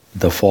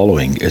The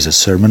following is a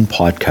sermon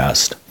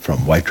podcast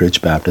from White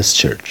Ridge Baptist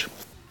Church.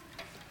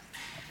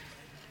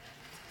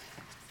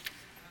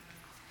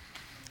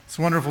 It's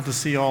wonderful to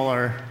see all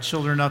our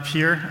children up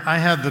here. I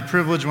had the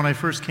privilege when I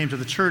first came to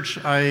the church,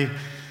 I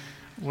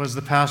was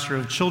the pastor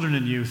of children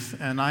and youth,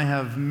 and I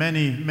have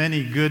many,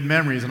 many good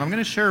memories. And I'm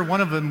going to share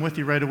one of them with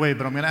you right away,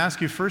 but I'm going to ask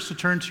you first to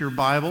turn to your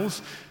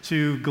Bibles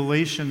to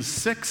Galatians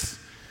 6,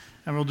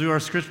 and we'll do our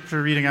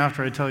scripture reading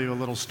after I tell you a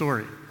little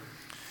story.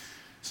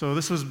 So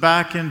this was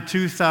back in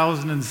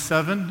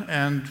 2007,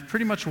 and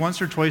pretty much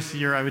once or twice a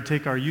year I would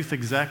take our youth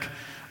exec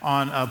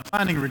on a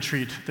planning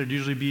retreat. There'd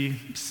usually be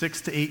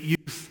 6 to 8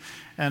 youth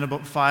and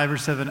about 5 or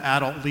 7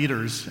 adult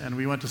leaders. And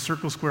we went to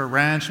Circle Square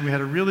Ranch, and we had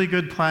a really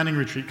good planning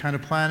retreat, kind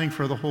of planning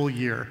for the whole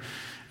year.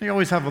 And you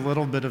always have a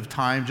little bit of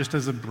time just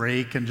as a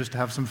break and just to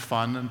have some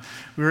fun. And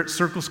we were at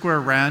Circle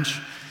Square Ranch,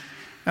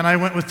 and I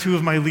went with 2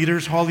 of my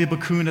leaders, Holly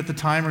Bakun at the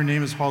time, her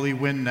name is Holly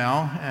Wynn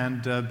now,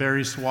 and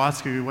Barry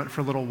Swatsky. We went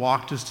for a little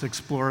walk just to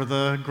explore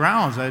the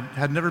grounds. I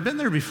had never been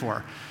there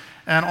before.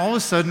 And all of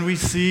a sudden we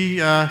see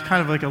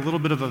kind of like a little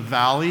bit of a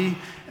valley,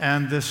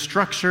 and this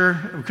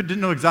structure, we didn't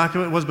know exactly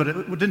what it was, but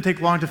it didn't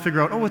take long to figure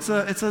out, it's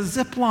a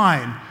zip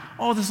line.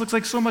 Oh, this looks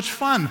like so much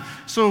fun.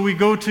 So we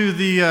go to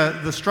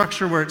the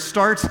structure where it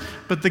starts,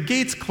 but the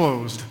gate's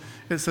closed.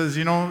 It says,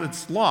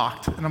 it's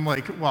locked. And I'm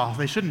like, well,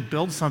 they shouldn't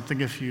build something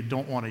if you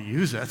don't want to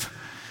use it.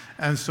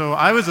 And so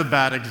I was a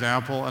bad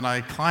example, and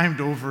I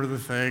climbed over the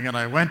thing, and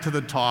I went to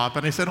the top,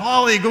 and I said,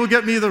 Holly, go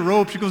get me the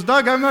rope. She goes,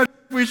 Doug, I'm not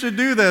sure we should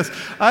do this.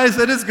 I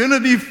said, it's going to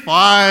be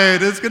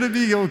fine. It's going to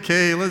be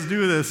okay. Let's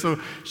do this. So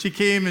she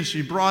came, and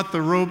she brought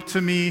the rope to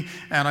me,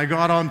 and I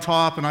got on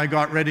top, and I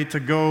got ready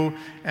to go.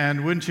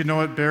 And wouldn't you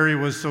know it, Barry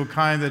was so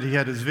kind that he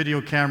had his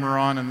video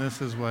camera on, and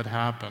this is what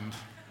happened.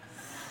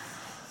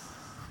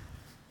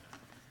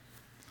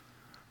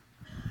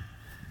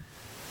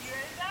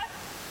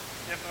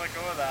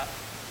 Go with that.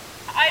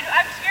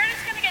 I'm scared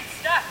it's going to get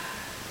stuck.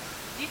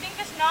 Do you think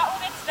this knot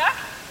will get stuck?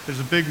 There's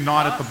a big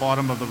knot at the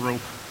bottom of the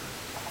rope.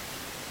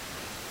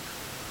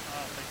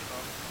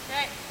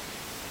 Okay.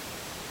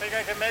 Think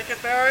I can make it,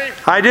 Barry?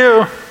 I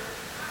do.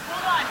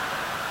 Hold on.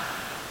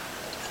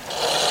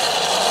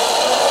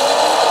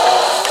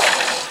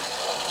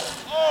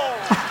 Oh,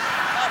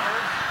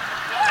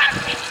 that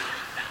hurt.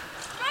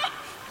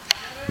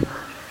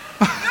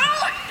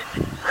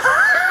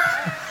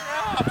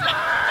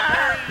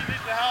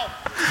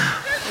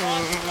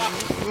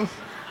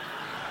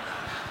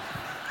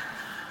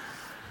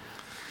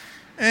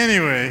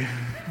 Anyway,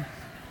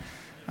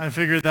 I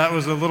figured that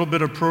was a little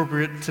bit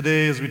appropriate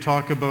today as we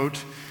talk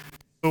about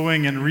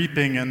sowing and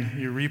reaping, and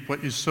you reap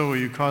what you sow.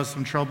 You cause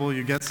some trouble,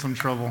 you get some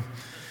trouble.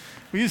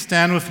 Will you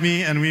stand with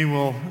me, and we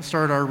will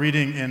start our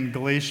reading in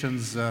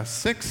Galatians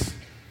 6,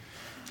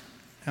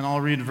 and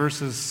I'll read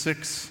verses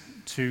 6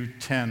 to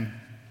 10.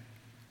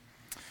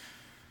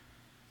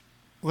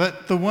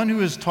 Let the one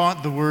who is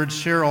taught the word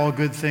share all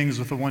good things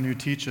with the one who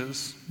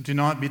teaches. Do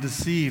not be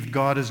deceived,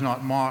 God is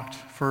not mocked.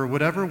 For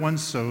whatever one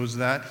sows,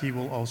 that he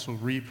will also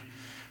reap.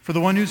 For the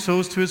one who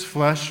sows to his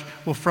flesh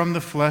will from the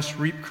flesh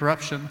reap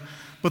corruption.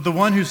 But the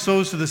one who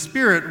sows to the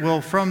Spirit will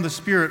from the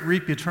Spirit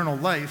reap eternal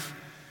life.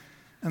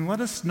 And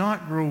let us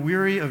not grow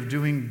weary of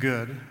doing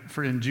good,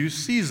 for in due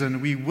season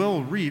we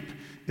will reap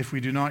if we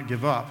do not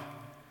give up.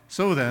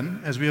 So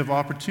then, as we have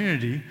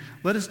opportunity,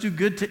 let us do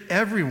good to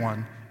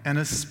everyone, and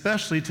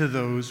especially to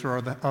those who are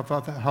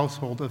of the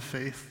household of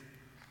faith.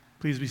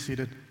 Please be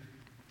seated.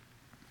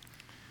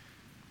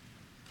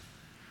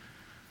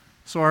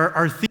 So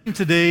our theme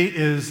today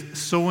is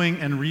sowing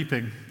and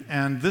reaping.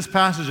 And this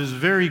passage is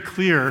very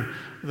clear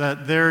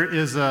that there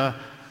is a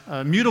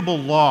mutable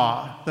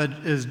law that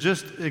is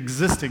just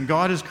existing.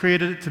 God has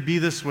created it to be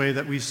this way,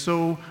 that we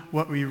sow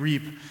what we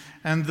reap.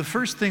 And the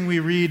first thing we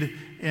read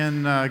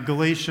in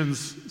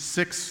Galatians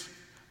 6,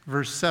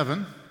 verse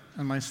 7,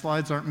 and my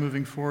slides aren't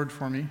moving forward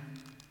for me.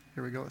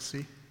 Here we go, let's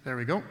see. There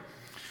we go.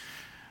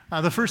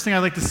 The first thing I'd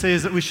like to say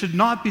is that we should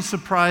not be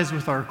surprised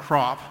with our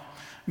crop.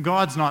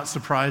 God's not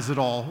surprised at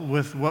all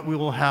with what we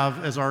will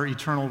have as our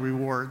eternal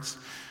rewards.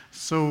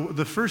 So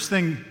the first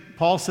thing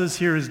Paul says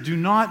here is, do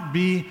not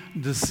be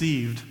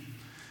deceived.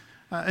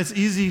 It's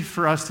easy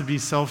for us to be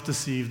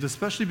self-deceived,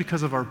 especially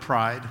because of our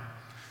pride.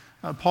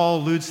 Paul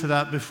alludes to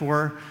that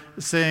before,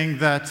 saying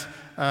that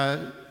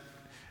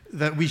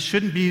we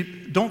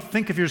don't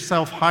think of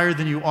yourself higher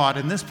than you ought.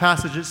 In this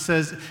passage it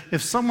says,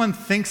 if someone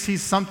thinks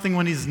he's something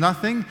when he's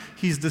nothing,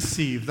 he's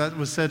deceived. That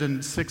was said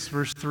in 6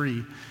 verse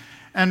 3.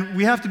 And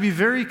we have to be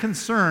very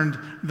concerned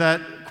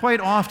that quite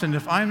often,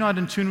 if I'm not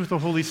in tune with the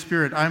Holy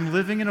Spirit, I'm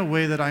living in a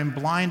way that I'm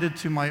blinded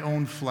to my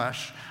own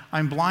flesh.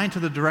 I'm blind to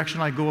the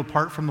direction I go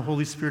apart from the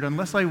Holy Spirit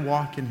unless I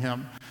walk in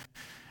Him.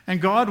 And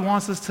God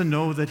wants us to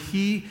know that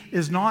He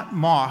is not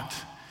mocked.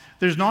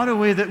 There's not a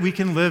way that we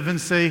can live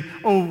and say,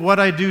 oh, what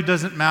I do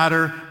doesn't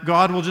matter.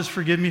 God will just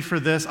forgive me for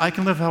this. I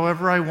can live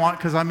however I want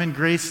because I'm in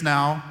grace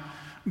now.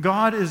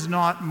 God is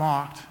not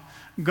mocked.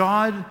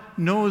 God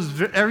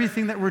knows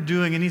everything that we're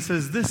doing, and He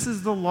says, this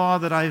is the law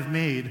that I've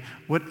made.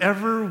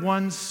 Whatever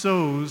one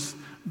sows,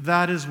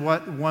 that is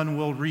what one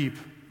will reap.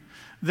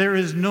 There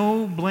is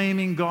no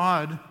blaming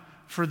God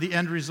for the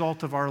end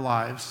result of our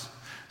lives.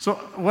 So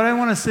what I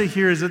want to say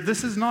here is that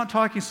this is not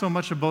talking so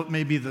much about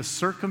maybe the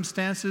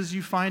circumstances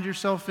you find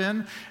yourself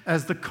in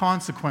as the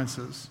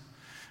consequences.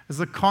 As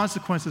the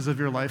consequences of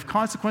your life.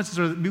 Consequences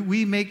are that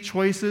we make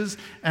choices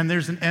and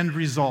there's an end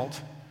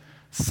result.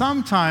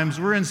 Sometimes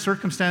we're in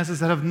circumstances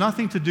that have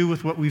nothing to do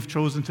with what we've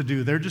chosen to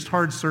do. They're just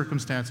hard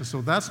circumstances.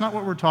 So that's not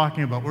what we're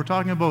talking about. We're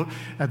talking about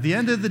at the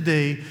end of the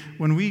day,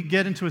 when we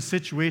get into a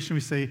situation, we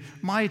say,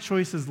 my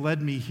choices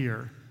led me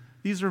here.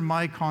 These are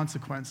my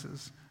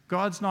consequences.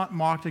 God's not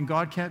mocked and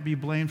God can't be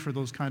blamed for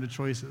those kind of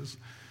choices.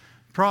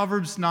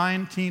 Proverbs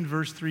 19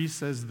 verse 3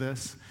 says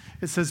this.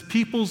 It says,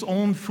 people's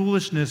own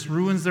foolishness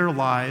ruins their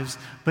lives,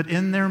 but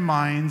in their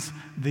minds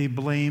they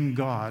blame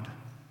God.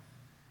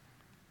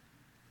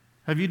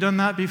 Have you done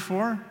that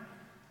before?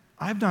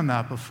 I've done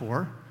that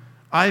before.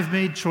 I've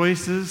made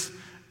choices,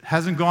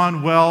 hasn't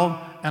gone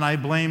well, and I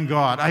blame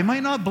God. I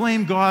might not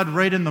blame God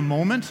right in the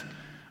moment,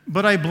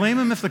 but I blame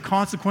him if the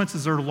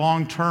consequences are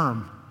long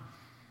term.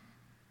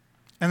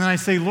 And then I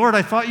say, Lord,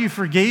 I thought you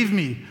forgave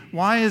me.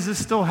 Why is this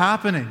still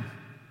happening?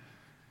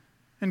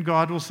 And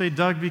God will say,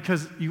 Doug,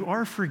 because you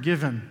are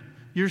forgiven.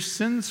 Your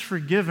sin's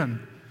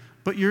forgiven.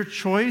 But your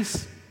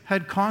choice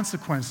had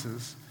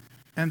consequences,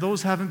 and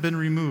those haven't been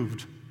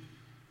removed.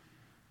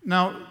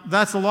 Now,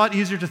 that's a lot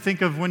easier to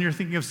think of when you're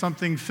thinking of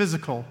something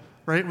physical,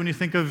 right? When you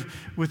think of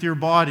with your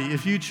body.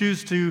 If you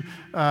choose to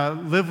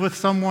live with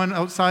someone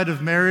outside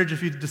of marriage,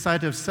 if you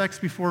decide to have sex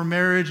before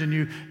marriage and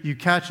you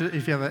catch it,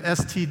 if you have an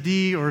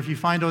STD or if you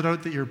find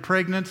out that you're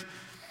pregnant,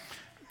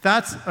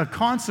 that's a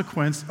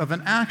consequence of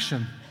an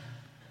action.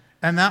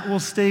 And that will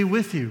stay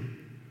with you.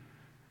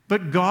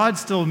 But God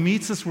still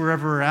meets us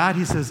wherever we're at.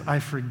 He says, I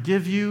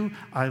forgive you,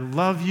 I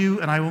love you,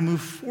 and I will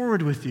move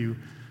forward with you.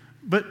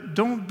 But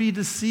don't be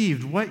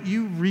deceived. What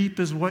you reap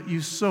is what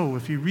you sow.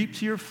 If you reap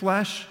to your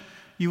flesh,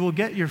 you will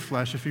get your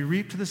flesh. If you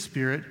reap to the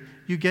Spirit,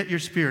 you get your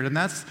spirit. And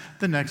that's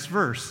the next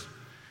verse.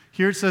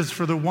 Here it says,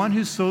 for the one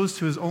who sows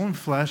to his own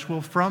flesh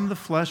will from the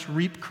flesh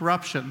reap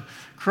corruption.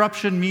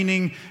 Corruption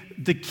meaning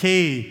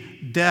decay,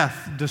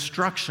 death,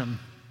 destruction.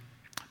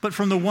 But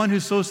from the one who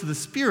sows to the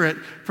Spirit,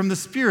 from the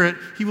Spirit,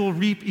 he will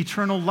reap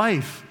eternal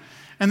life.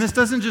 And this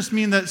doesn't just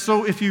mean that,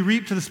 so if you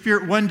reap to the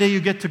Spirit, one day you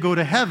get to go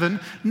to heaven.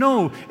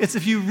 No, it's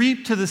if you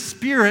reap to the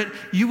Spirit,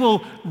 you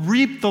will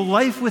reap the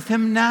life with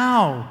him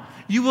now.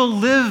 You will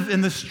live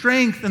in the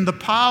strength and the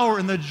power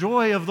and the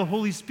joy of the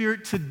Holy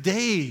Spirit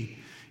today.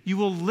 You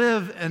will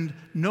live and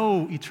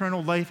know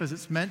eternal life as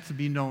it's meant to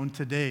be known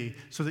today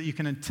so that you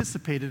can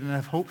anticipate it and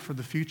have hope for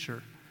the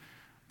future.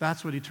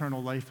 That's what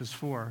eternal life is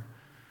for.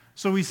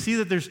 So we see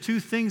that there's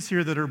two things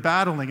here that are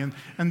battling.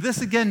 And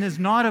this, again, is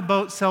not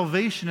about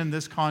salvation in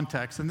this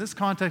context. In this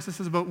context, this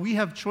is about we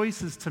have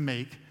choices to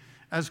make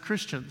as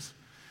Christians.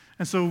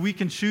 And so we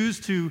can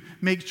choose to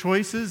make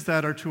choices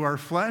that are to our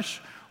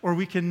flesh, or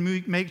we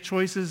can make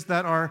choices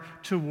that are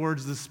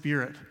towards the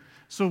Spirit.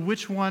 So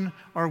which one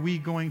are we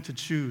going to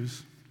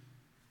choose?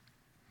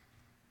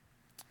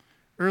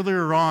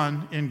 Earlier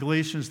on in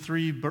Galatians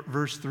 3,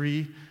 verse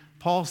 3,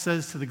 Paul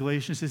says to the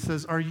Galatians, he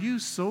says, are you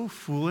so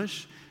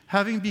foolish?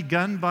 Having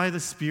begun by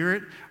the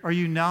Spirit, are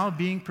you now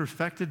being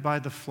perfected by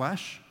the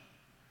flesh?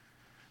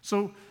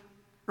 So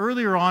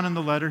earlier on in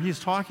the letter, he's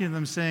talking to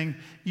them saying,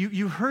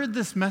 you heard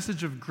this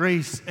message of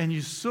grace and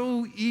you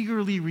so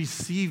eagerly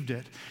received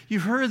it. You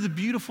heard the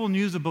beautiful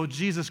news about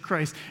Jesus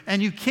Christ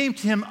and you came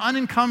to him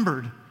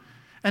unencumbered.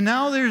 And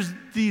now there's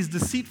these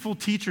deceitful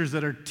teachers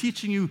that are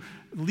teaching you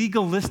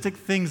legalistic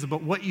things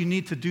about what you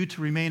need to do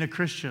to remain a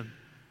Christian.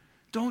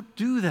 Don't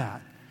do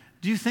that.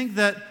 Do you think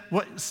that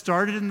what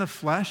started in the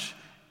flesh,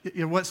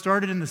 what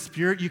started in the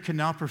Spirit, you can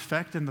now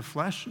perfect in the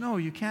flesh? No,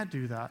 you can't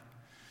do that.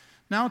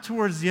 Now,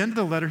 towards the end of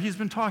the letter, he's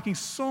been talking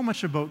so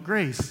much about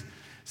grace,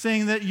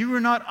 saying that you are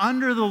not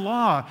under the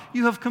law.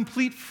 You have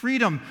complete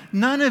freedom.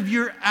 None of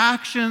your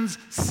actions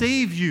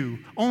save you.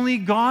 Only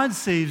God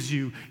saves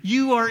you.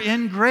 You are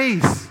in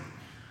grace.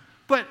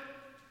 But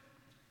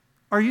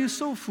are you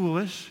so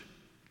foolish?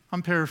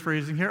 I'm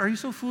paraphrasing here. Are you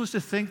so foolish to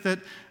think that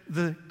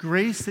the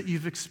grace that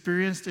you've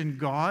experienced in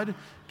God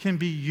can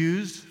be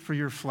used for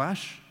your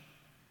flesh?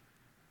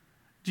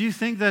 Do you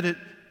think that it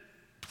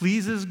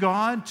pleases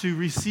God to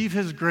receive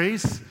his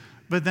grace,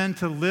 but then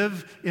to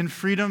live in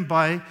freedom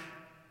by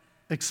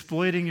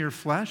exploiting your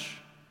flesh?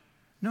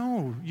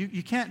 No,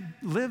 you can't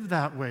live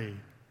that way.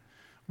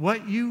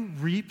 What you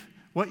reap,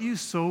 what you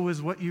sow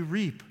is what you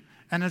reap.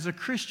 And as a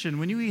Christian,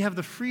 when you have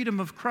the freedom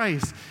of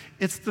Christ,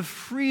 it's the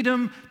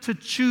freedom to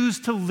choose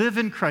to live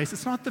in Christ.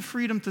 It's not the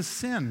freedom to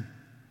sin.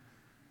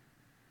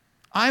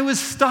 I was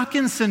stuck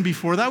in sin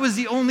before. That was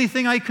the only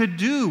thing I could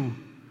do.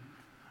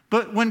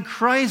 But when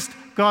Christ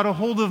got a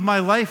hold of my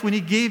life, when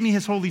he gave me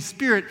his Holy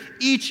Spirit,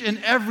 each and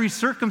every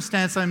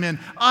circumstance I'm in,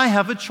 I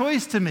have a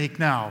choice to make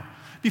now.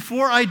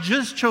 Before, I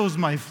just chose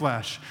my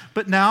flesh.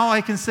 But now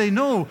I can say,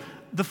 no,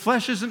 the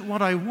flesh isn't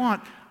what I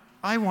want.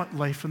 I want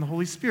life from the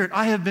Holy Spirit.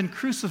 I have been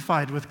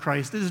crucified with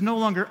Christ. It is no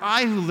longer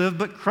I who live,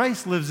 but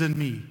Christ lives in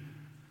me.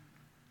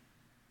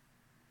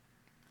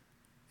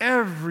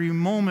 every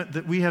moment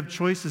that we have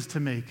choices to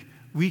make,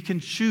 we can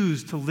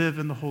choose to live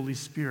in the Holy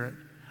Spirit.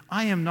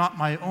 I am not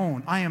my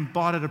own. I am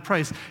bought at a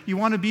price. You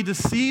want to be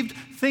deceived?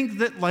 Think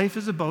that life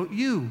is about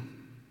you.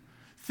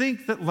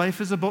 Think that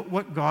life is about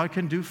what God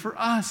can do for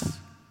us.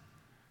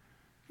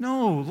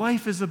 No,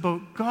 life is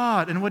about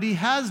God and what He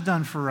has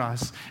done for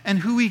us and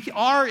who we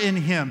are in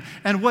Him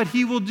and what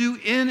He will do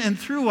in and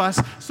through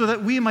us so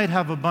that we might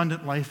have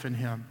abundant life in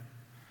Him.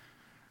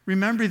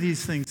 Remember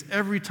these things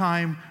every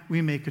time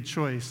we make a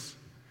choice.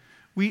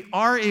 We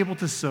are able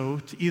to sow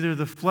to either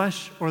the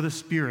flesh or the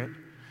spirit,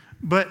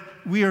 but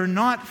we are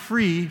not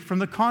free from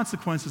the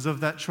consequences of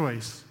that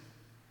choice.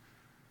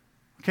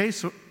 Okay,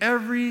 so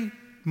every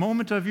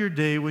moment of your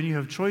day when you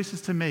have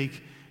choices to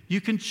make, you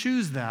can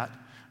choose that.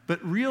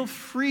 But real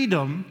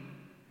freedom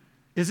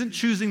isn't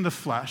choosing the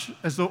flesh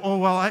as though,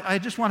 I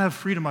just want to have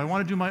freedom. I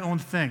want to do my own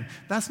thing.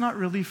 That's not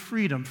really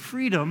freedom.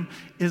 Freedom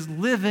is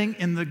living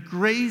in the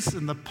grace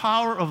and the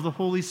power of the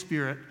Holy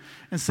Spirit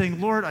and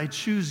saying, Lord, I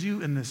choose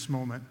you in this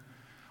moment.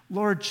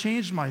 Lord,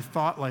 change my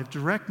thought life,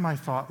 direct my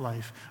thought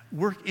life,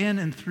 work in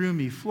and through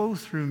me, flow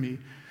through me.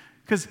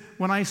 Because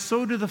when I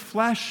sow to the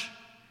flesh,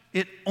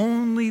 it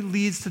only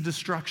leads to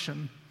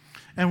destruction.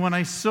 And when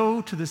I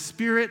sow to the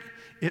Spirit,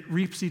 it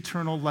reaps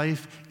eternal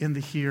life in the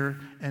here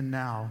and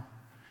now.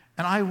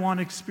 And I want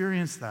to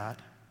experience that.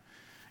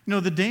 You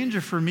know, the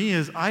danger for me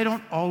is I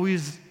don't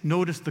always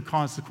notice the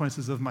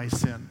consequences of my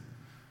sin.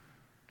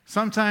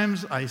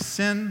 Sometimes I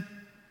sin,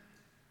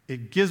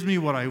 it gives me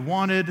what I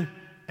wanted,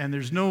 and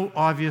there's no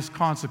obvious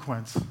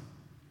consequence.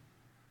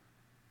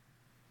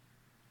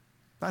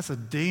 That's a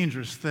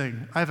dangerous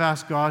thing. I've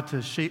asked God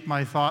to shape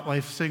my thought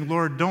life, saying,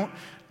 Lord,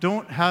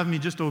 don't have me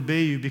just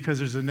obey you because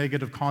there's a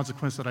negative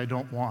consequence that I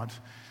don't want.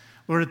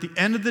 Lord, at the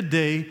end of the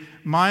day,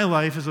 my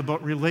life is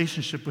about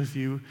relationship with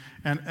you,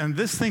 and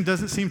this thing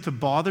doesn't seem to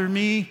bother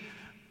me,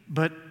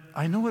 but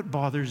I know it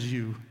bothers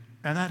you,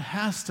 and that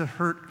has to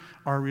hurt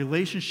our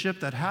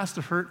relationship. That has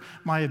to hurt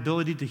my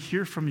ability to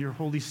hear from your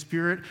Holy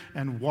Spirit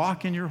and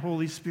walk in your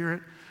Holy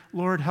Spirit.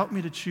 Lord, help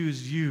me to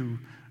choose you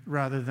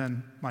rather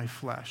than my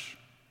flesh.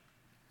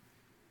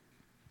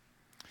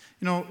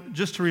 You know,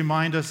 just to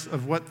remind us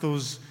of what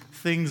those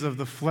things of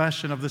the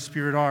flesh and of the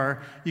Spirit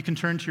are, you can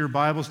turn to your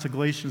Bibles to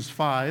Galatians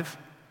 5,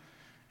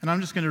 and I'm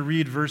just going to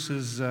read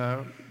verses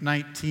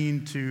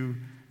 19 to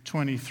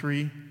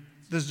 23.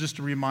 This is just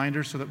a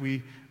reminder so that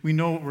we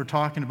know what we're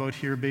talking about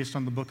here based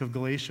on the book of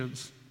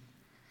Galatians.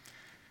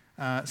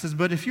 It says,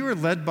 "But if you are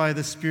led by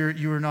the Spirit,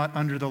 you are not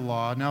under the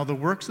law. Now the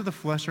works of the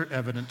flesh are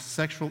evident: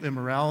 sexual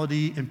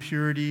immorality,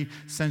 impurity,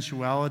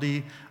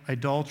 sensuality,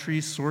 idolatry,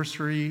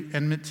 sorcery,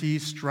 enmity,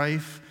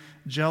 strife,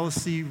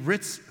 jealousy,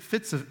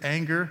 fits of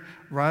anger,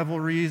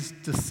 rivalries,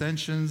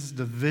 dissensions,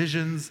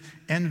 divisions,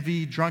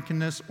 envy,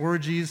 drunkenness,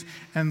 orgies,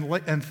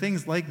 and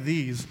things like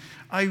these.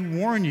 I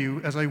warn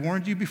you, as I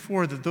warned you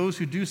before, that those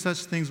who do such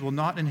things will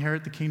not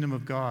inherit the kingdom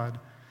of God.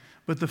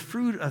 But the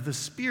fruit of the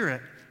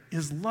Spirit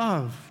is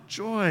love,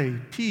 joy,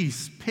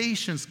 peace,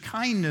 patience,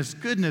 kindness,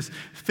 goodness,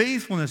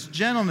 faithfulness,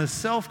 gentleness,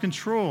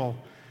 self-control.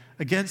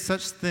 Against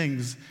such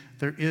things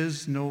there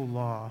is no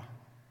law.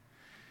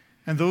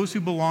 And those who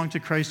belong to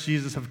Christ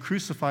Jesus have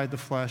crucified the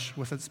flesh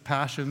with its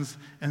passions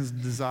and its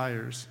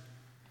desires."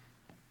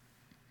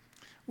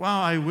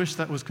 Wow, I wish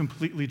that was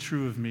completely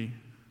true of me.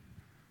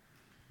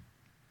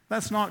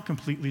 That's not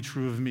completely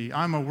true of me.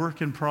 I'm a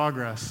work in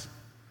progress.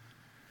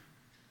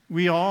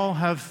 We all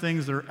have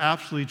things that are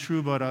absolutely true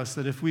about us,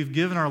 that if we've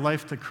given our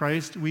life to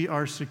Christ, we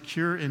are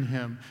secure in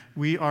Him.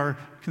 We are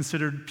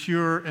considered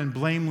pure and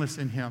blameless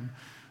in Him.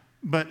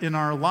 But in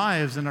our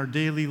lives, in our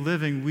daily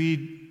living,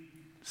 we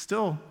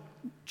still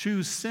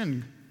choose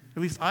sin.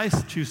 At least I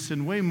choose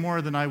sin way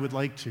more than I would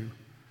like to.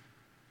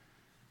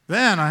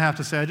 Then I have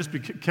to say, I just be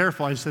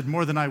careful. I said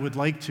more than I would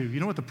like to. You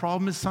know what the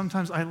problem is?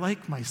 Sometimes I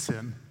like my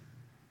sin.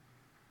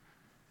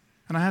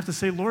 And I have to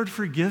say, Lord,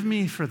 forgive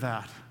me for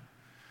that.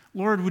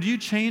 Lord, would you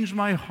change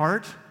my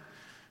heart?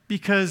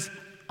 Because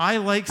I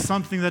like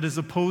something that is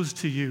opposed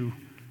to you,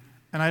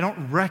 and I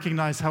don't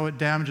recognize how it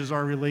damages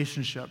our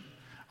relationship.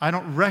 I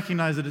don't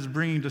recognize that it's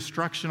bringing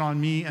destruction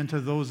on me and to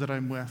those that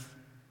I'm with.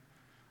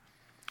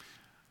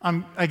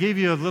 I gave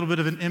you a little bit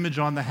of an image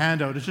on the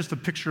handout. It's just a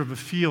picture of a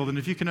field. And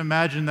if you can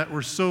imagine that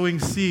we're sowing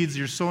seeds,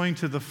 you're sowing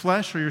to the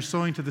flesh or you're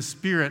sowing to the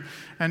Spirit.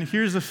 And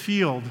here's a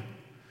field.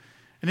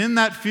 And in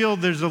that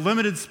field, there's a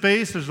limited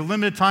space, there's a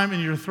limited time,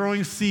 and you're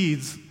throwing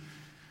seeds.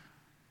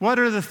 What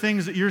are the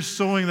things that you're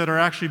sowing that are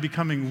actually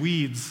becoming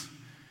weeds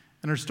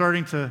and are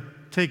starting to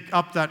take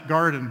up that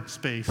garden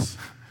space?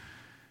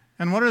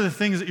 And what are the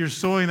things that you're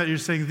sowing that you're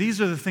saying,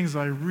 these are the things that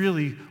I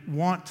really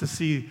want to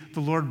see the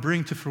Lord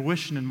bring to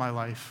fruition in my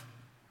life?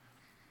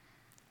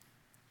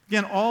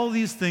 Again, all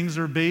these things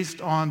are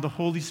based on the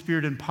Holy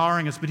Spirit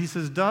empowering us. But he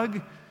says,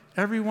 Doug,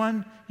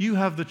 everyone, you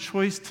have the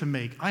choice to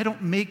make. I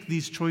don't make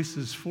these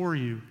choices for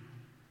you.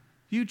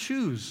 You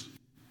choose.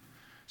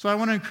 So I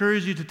want to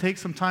encourage you to take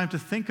some time to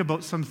think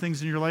about some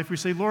things in your life where you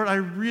say, Lord, I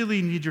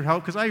really need your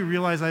help because I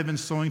realize I've been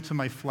sowing to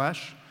my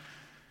flesh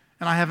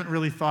and I haven't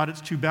really thought it's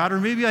too bad. Or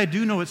maybe I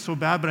do know it's so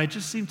bad, but I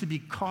just seem to be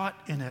caught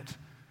in it.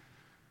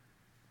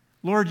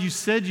 Lord, you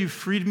said you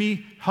freed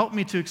me. Help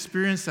me to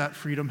experience that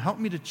freedom. Help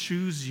me to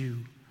choose you.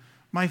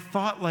 My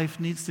thought life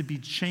needs to be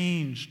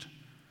changed.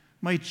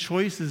 My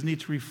choices need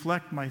to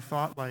reflect my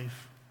thought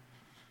life.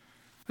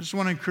 I just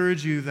want to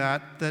encourage you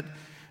that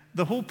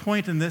the whole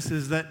point in this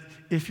is that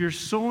if you're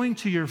sowing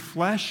to your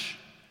flesh,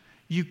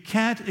 you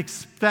can't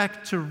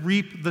expect to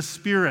reap the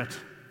Spirit.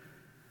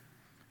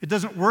 It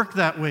doesn't work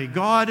that way.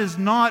 God is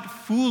not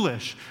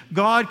foolish.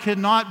 God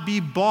cannot be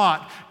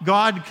bought.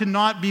 God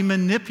cannot be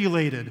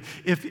manipulated.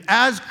 If,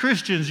 as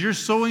Christians, you're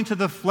sowing to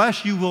the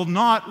flesh, you will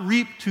not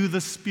reap to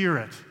the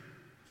Spirit.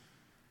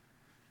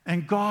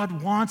 And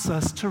God wants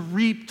us to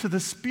reap to the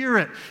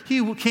Spirit.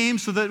 He came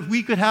so that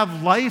we could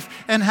have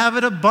life and have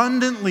it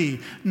abundantly,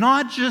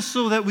 not just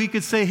so that we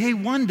could say, hey,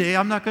 one day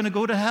I'm not going to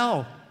go to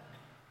hell.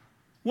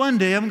 One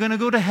day I'm going to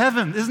go to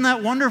heaven. Isn't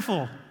that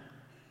wonderful?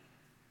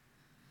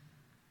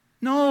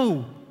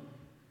 No.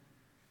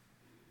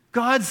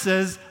 God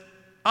says,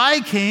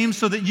 I came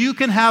so that you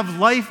can have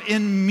life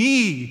in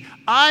me.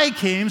 I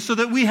came so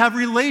that we have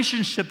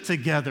relationship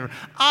together.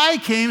 I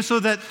came so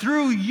that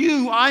through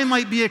you I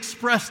might be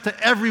expressed to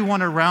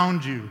everyone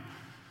around you.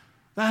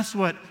 That's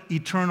what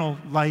eternal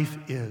life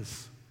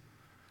is.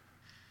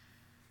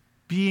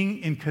 Being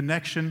in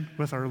connection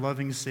with our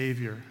loving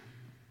Savior.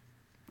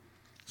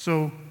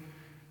 So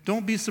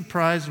don't be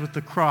surprised with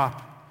the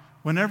crop.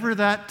 Whenever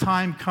that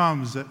time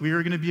comes that we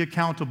are going to be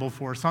accountable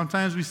for,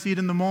 sometimes we see it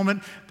in the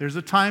moment, there's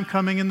a time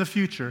coming in the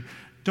future.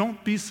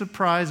 Don't be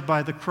surprised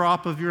by the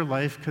crop of your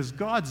life, because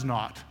God's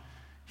not.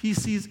 He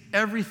sees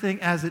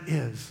everything as it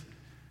is.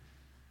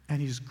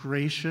 And He's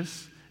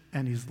gracious,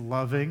 and He's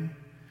loving,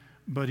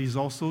 but He's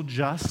also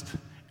just,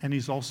 and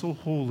He's also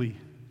holy.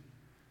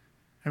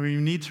 And we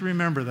need to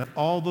remember that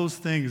all those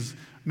things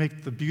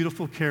make the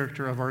beautiful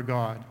character of our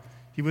God.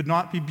 He would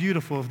not be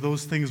beautiful if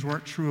those things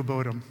weren't true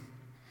about Him.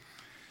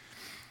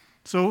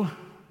 So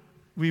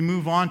we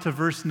move on to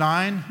verse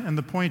 9, and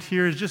the point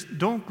here is just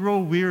don't grow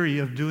weary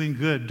of doing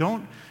good.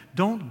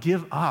 Don't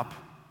give up.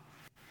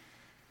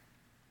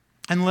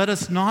 And let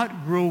us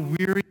not grow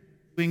weary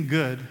of doing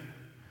good,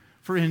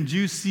 for in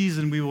due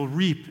season we will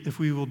reap if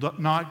we will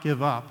not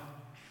give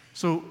up.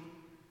 So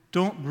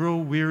don't grow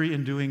weary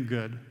in doing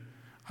good.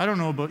 I don't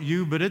know about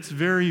you, but it's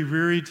very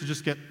weary to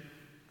just get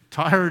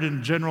tired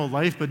in general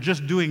life, but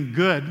just doing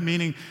good,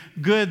 meaning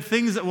good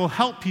things that will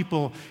help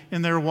people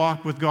in their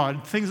walk with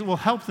God, things that will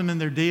help them in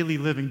their daily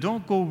living.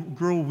 Don't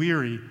grow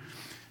weary.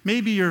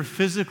 Maybe you're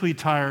physically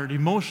tired,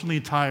 emotionally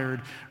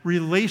tired,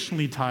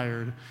 relationally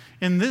tired.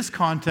 In this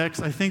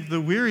context, I think the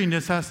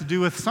weariness has to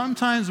do with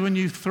sometimes when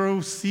you throw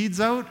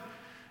seeds out,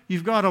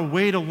 you've got to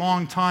wait a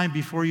long time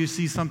before you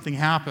see something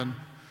happen.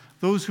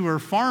 Those who are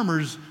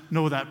farmers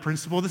know that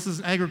principle. This is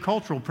an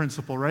agricultural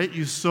principle, right?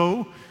 You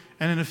sow,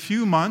 and in a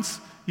few months,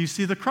 you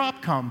see the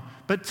crop come.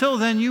 But till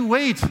then, you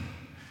wait.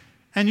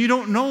 And you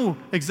don't know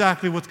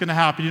exactly what's going to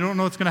happen. You don't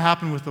know what's going to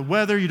happen with the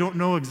weather. You don't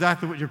know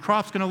exactly what your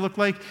crop's going to look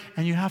like.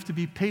 And you have to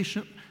be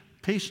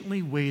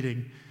patiently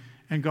waiting.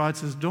 And God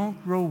says,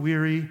 don't grow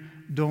weary.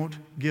 Don't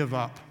give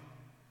up.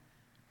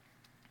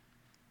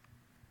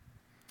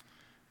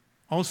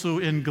 Also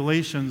in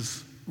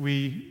Galatians,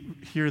 we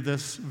hear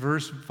this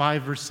verse,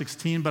 5 verse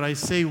 16, but I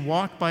say,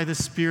 walk by the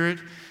Spirit,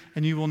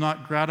 and you will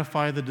not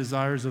gratify the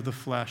desires of the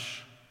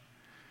flesh.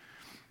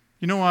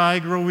 You know why I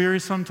grow weary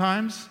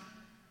sometimes?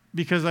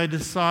 Because I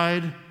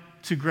decide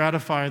to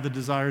gratify the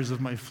desires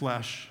of my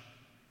flesh.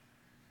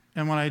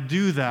 And when I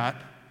do that,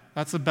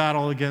 that's a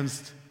battle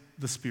against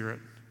the Spirit.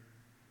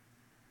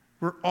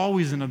 We're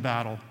always in a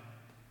battle.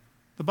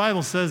 The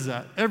Bible says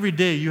that. Every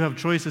day you have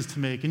choices to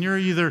make, and you're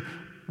either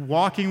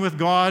walking with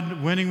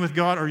God, winning with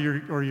God, or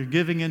you're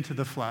giving into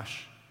the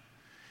flesh.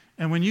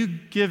 And when you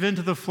give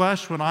into the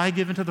flesh, when I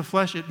give into the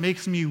flesh, it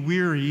makes me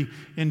weary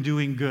in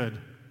doing good.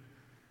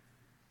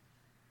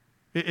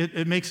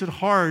 It makes it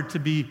hard to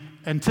be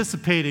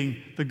anticipating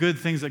the good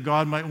things that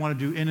God might want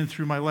to do in and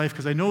through my life,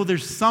 because I know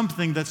there's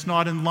something that's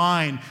not in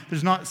line.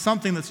 There's not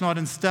something that's not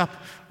in step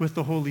with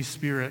the Holy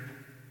Spirit.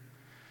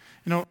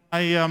 You know,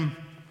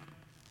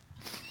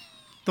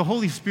 the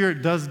Holy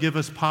Spirit does give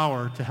us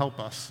power to help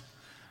us.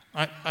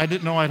 I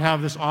didn't know I'd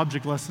have this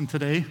object lesson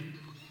today.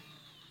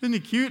 Isn't he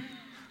cute?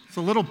 It's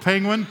a little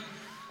penguin.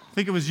 I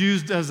think it was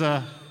used as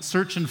a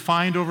search and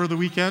find over the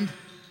weekend.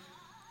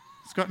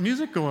 It's got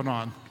music going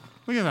on.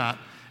 Look at that.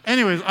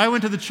 Anyways, I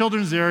went to the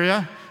children's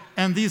area,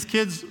 and these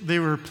kids, they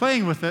were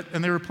playing with it,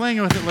 and they were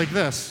playing with it like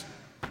this.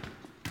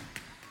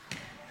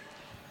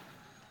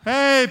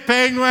 Hey,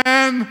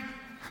 penguin!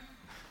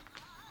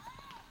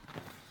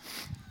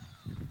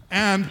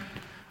 And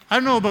I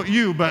don't know about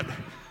you, but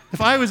if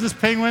I was this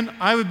penguin,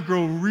 I would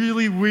grow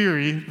really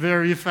weary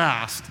very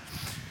fast.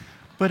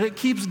 But it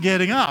keeps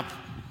getting up.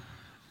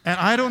 And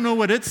I don't know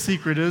what its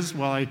secret is.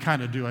 Well, I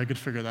kind of do. I could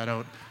figure that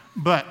out.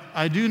 But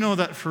I do know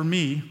that for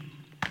me,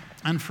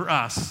 and for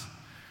us,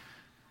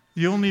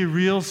 the only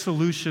real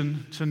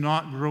solution to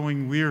not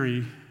growing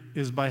weary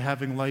is by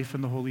having life in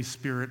the Holy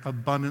Spirit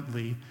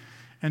abundantly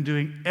and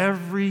doing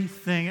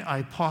everything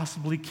I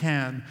possibly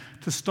can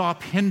to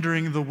stop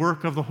hindering the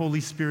work of the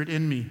Holy Spirit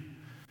in me.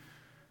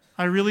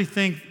 I really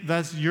think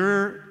that's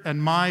your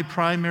and my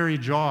primary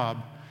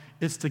job.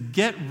 It's to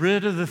get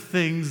rid of the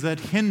things that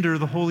hinder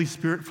the Holy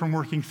Spirit from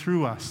working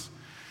through us.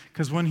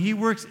 Because when he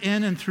works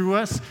in and through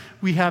us,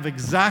 we have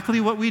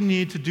exactly what we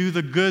need to do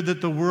the good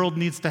that the world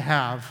needs to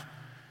have.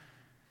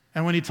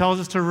 And when he tells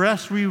us to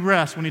rest, we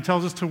rest. When he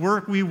tells us to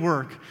work, we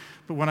work.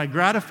 But when I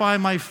gratify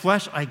my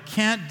flesh, I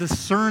can't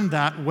discern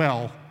that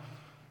well.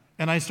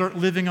 And I start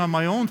living on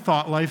my own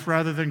thought life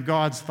rather than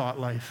God's thought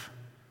life.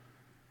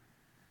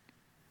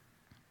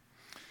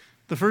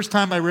 The first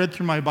time I read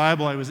through my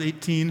Bible, I was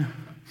 18.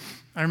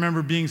 I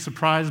remember being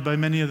surprised by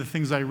many of the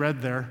things I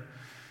read there.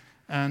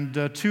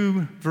 And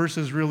two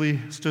verses really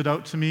stood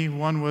out to me.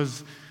 One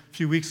was a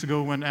few weeks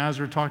ago when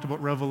Azra talked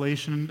about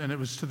Revelation, and it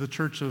was to the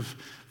church of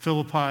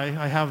Philippi.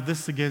 I have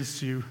this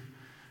against you.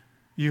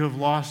 You have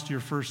lost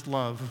your first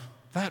love.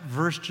 That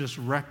verse just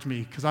wrecked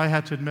me because I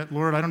had to admit,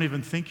 Lord, I don't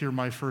even think you're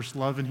my first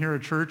love. And here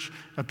at church,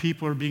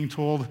 people are being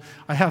told,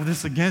 I have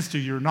this against you.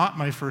 You're not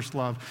my first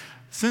love.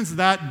 Since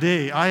that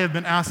day, I have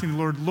been asking the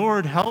Lord,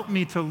 Lord, help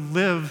me to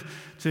live,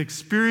 to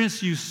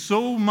experience you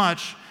so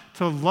much,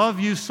 to love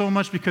you so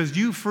much because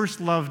you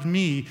first loved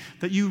me,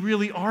 that you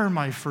really are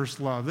my first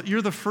love, that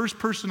you're the first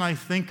person I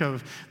think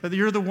of, that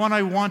you're the one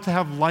I want to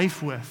have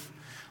life with.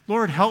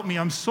 Lord, help me.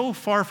 I'm so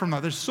far from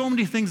that. There's so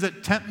many things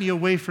that tempt me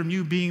away from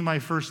you being my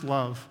first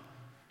love.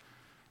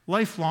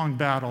 Lifelong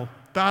battle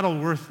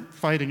worth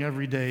fighting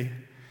every day.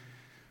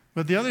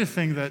 But the other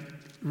thing that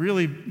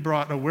really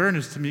brought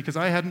awareness to me, because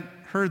I hadn't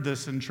heard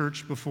this in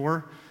church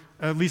before,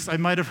 at least I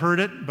might have heard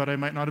it, but I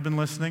might not have been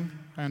listening.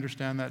 I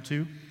understand that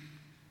too.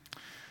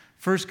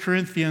 1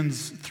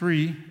 Corinthians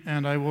 3,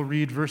 and I will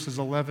read verses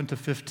 11 to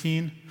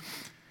 15.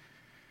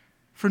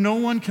 For no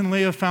one can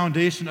lay a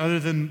foundation other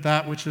than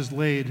that which is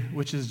laid,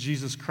 which is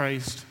Jesus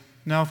Christ.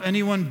 Now, if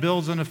anyone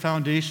builds on a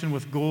foundation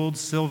with gold,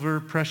 silver,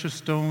 precious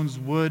stones,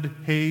 wood,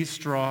 hay,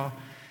 straw,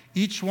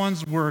 each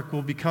one's work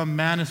will become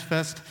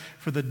manifest,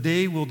 for the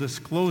day will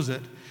disclose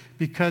it,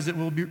 because it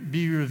will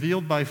be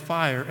revealed by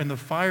fire, and the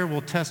fire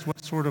will test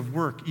what sort of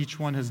work each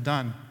one has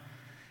done.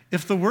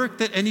 If the work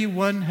that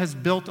anyone has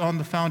built on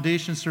the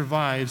foundation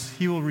survives,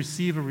 he will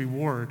receive a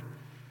reward.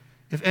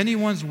 If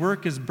anyone's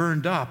work is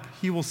burned up,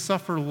 he will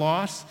suffer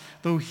loss,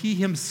 though he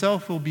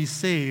himself will be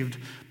saved,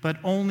 but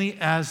only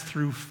as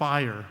through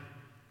fire.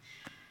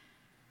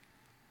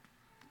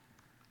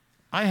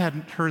 I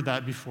hadn't heard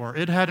that before.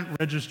 It hadn't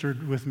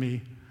registered with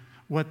me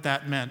what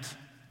that meant.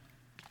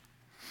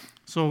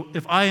 So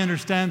if I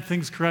understand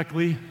things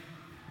correctly,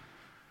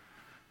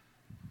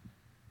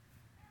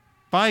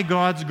 by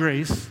God's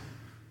grace,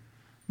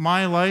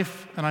 my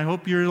life, and I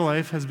hope your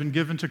life, has been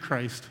given to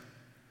Christ.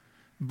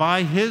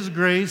 By his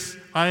grace,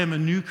 I am a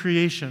new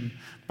creation.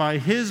 By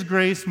his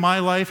grace, my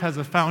life has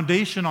a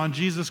foundation on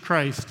Jesus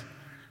Christ.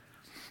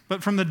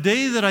 But from the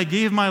day that I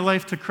gave my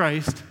life to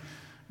Christ,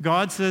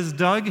 God says,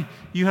 Doug,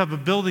 you have a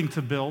building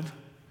to build,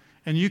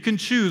 and you can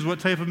choose what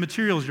type of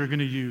materials you're going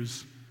to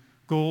use.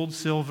 Gold,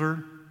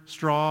 silver,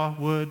 straw,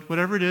 wood,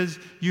 whatever it is,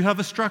 you have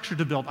a structure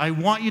to build. I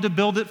want you to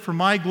build it for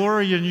my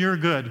glory and your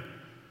good.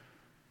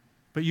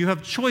 But you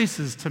have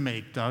choices to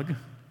make, Doug.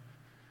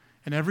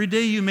 And every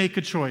day you make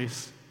a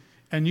choice,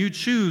 and you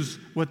choose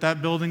what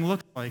that building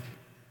looks like.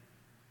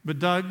 But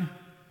Doug,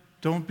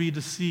 don't be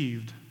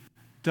deceived.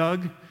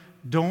 Doug,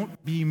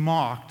 don't be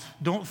mocked.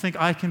 Don't think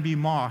I can be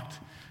mocked,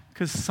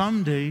 because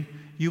someday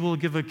you will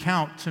give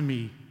account to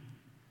me.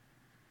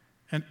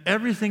 And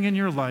everything in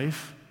your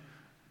life,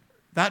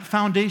 that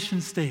foundation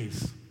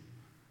stays.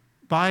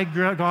 By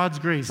God's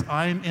grace,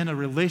 I'm in a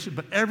relationship,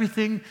 but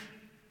everything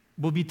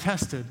will be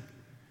tested.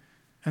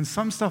 And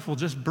some stuff will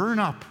just burn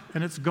up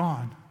and it's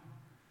gone.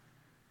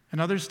 And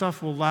other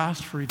stuff will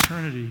last for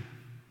eternity.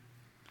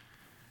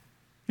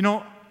 You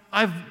know,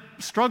 I've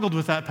struggled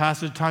with that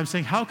passage at times,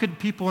 saying, how could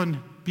people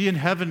be in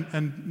heaven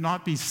and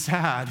not be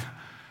sad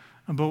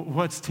about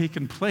what's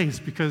taken place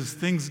because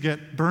things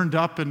get burned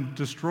up and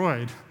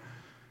destroyed?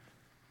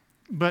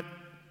 But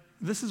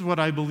this is what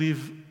I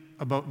believe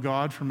about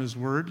God from his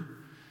word,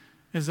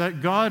 is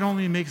that God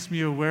only makes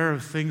me aware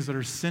of things that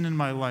are sin in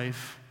my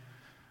life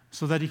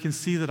so that he can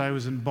see that I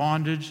was in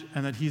bondage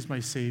and that he's my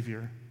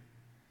Savior.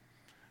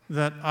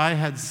 That I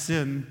had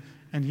sin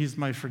and he's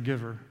my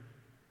forgiver.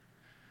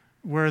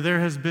 Where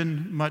there has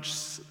been much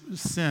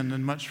sin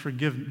and much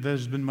forgiveness,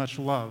 there's been much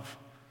love.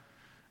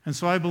 And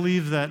so I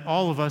believe that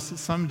all of us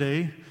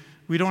someday,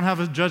 we don't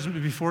have a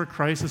judgment before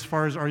Christ as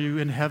far as are you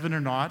in heaven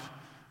or not.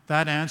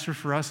 That answer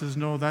for us is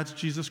no, that's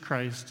Jesus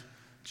Christ.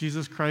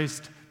 Jesus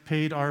Christ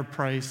paid our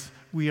price.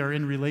 We are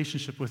in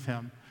relationship with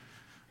him.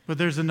 But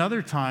there's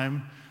another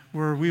time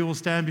where we will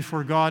stand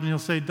before God and he'll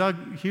say,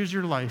 Doug, here's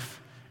your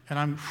life. And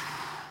I'm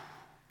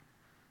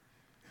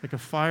like a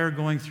fire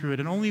going through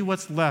it. And only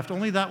what's left,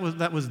 only that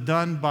was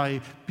done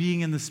by being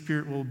in the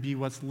Spirit will be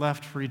what's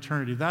left for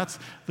eternity. That's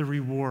the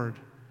reward.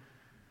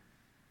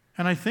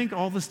 And I think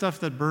all the stuff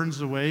that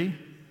burns away,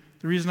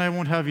 the reason I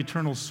won't have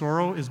eternal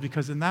sorrow is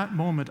because in that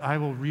moment I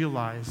will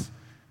realize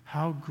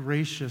how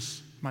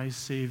gracious my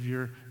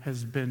Savior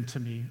has been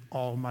to me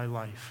all my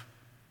life.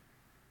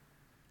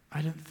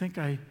 I didn't think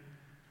I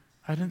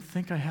I didn't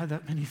think I had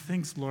that many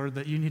things, Lord,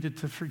 that you needed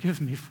to forgive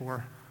me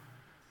for.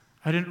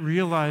 I didn't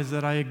realize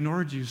that I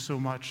ignored you so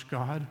much,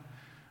 God.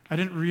 I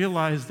didn't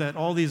realize that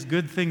all these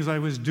good things I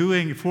was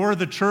doing for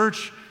the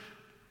church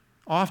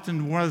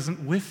often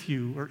wasn't with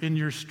you or in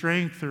your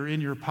strength or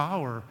in your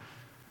power.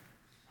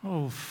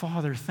 Oh,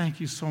 Father, thank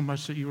you so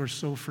much that you are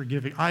so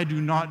forgiving. I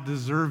do not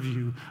deserve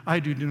you. I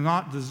do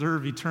not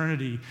deserve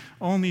eternity.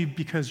 Only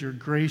because you're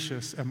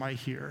gracious am I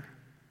here.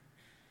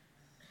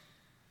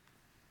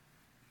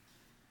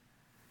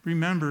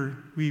 Remember,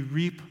 we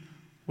reap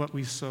what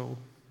we sow.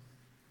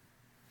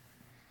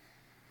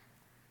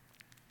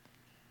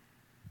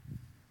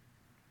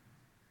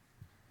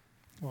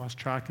 Lost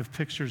track of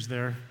pictures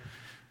there.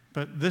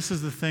 But this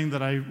is the thing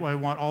that I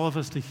want all of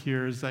us to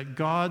hear, is that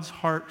God's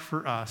heart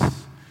for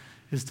us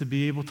is to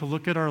be able to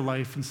look at our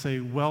life and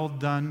say, well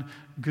done,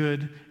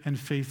 good and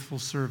faithful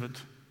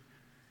servant.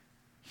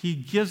 He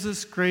gives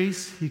us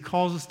grace. He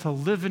calls us to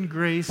live in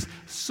grace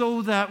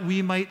so that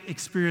we might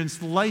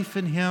experience life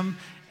in him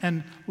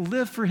and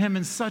live for him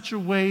in such a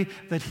way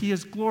that he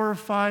is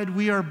glorified,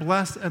 we are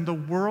blessed, and the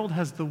world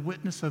has the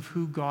witness of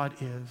who God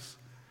is.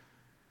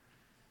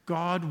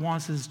 God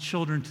wants his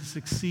children to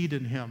succeed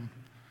in him,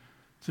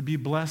 to be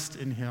blessed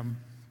in him.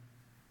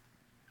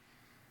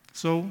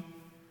 So,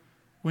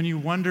 when you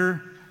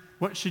wonder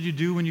what should you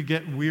do when you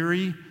get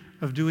weary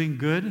of doing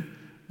good,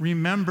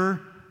 remember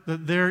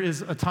that there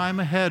is a time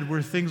ahead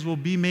where things will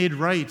be made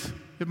right.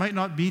 It might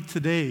not be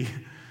today,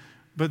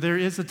 but there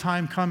is a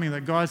time coming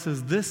that God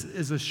says, this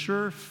is a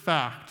sure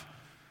fact.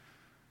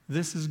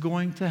 This is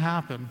going to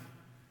happen.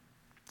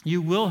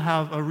 You will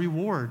have a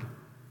reward.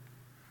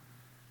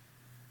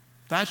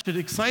 That should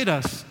excite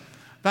us.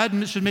 That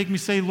should make me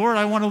say, Lord,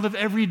 I want to live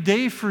every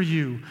day for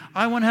you.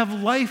 I want to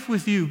have life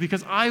with you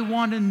because I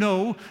want to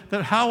know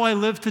that how I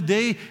live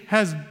today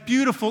has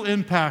beautiful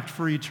impact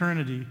for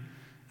eternity.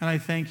 And I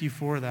thank you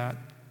for that.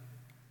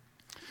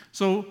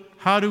 So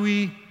how do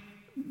we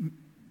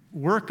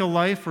work a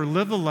life or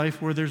live a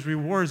life where there's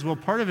rewards? Well,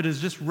 part of it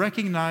is just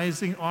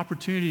recognizing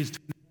opportunities to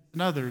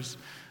others.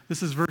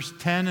 This is verse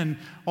 10 and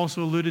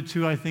also alluded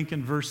to, I think,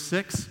 in verse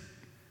 6.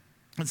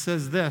 It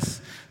says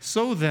this,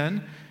 so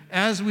then,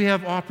 as we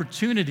have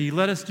opportunity,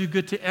 let us do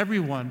good to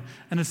everyone,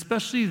 and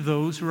especially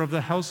those who are of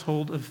the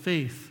household of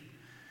faith.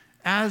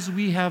 As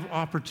we have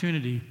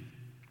opportunity.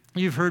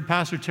 You've heard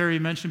Pastor Terry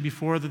mention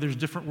before that there's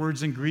different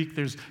words in Greek.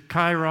 There's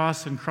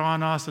kairos and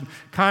chronos, and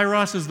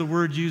kairos is the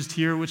word used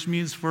here, which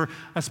means for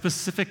a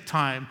specific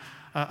time,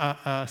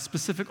 a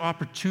specific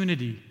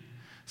opportunity.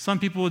 Some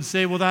people would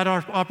say, well, that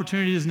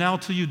opportunity is now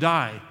till you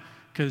die,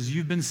 because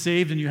you've been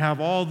saved and you have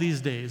all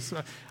these days.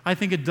 I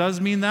think it does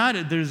mean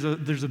that. There's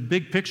a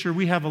big picture.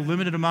 We have a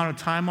limited amount of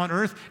time on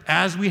earth.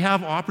 As we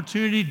have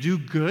opportunity, do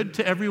good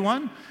to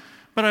everyone.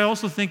 But I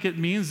also think it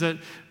means that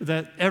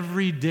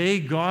every day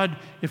God,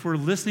 if we're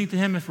listening to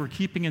him, if we're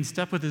keeping in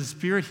step with his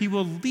Spirit, he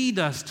will lead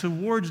us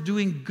towards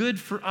doing good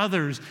for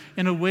others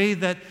in a way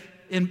that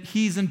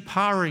he's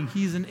empowering,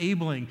 he's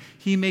enabling,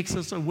 he makes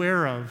us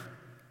aware of.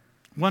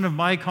 One of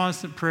my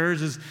constant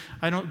prayers is,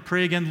 I don't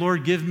pray again,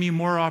 Lord, give me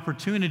more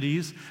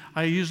opportunities.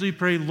 I usually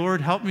pray,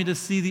 Lord, help me to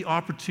see the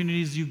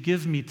opportunities you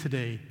give me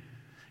today.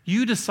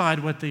 You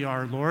decide what they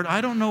are, Lord. I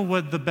don't know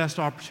what the best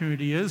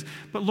opportunity is,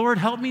 but Lord,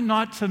 help me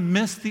not to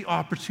miss the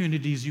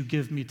opportunities you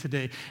give me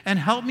today. And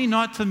help me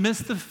not to miss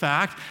the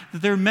fact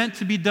that they're meant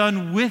to be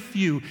done with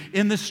you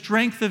in the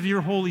strength of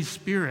your Holy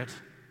Spirit.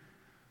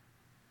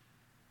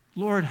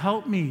 Lord,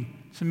 help me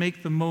to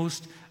make the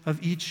most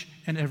of each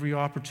and every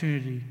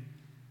opportunity.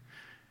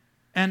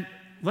 And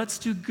let's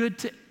do good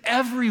to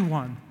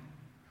everyone.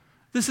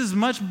 This is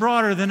much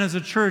broader than as a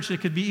church.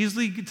 It could be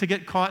easily to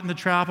get caught in the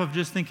trap of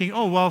just thinking,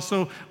 oh, well,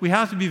 so we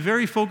have to be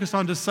very focused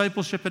on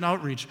discipleship and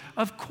outreach.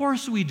 Of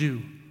course we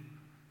do.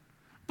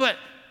 But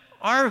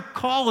our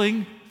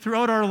calling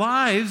throughout our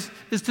lives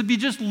is to be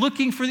just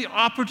looking for the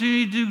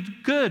opportunity to do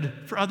good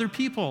for other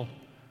people,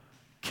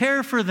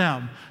 care for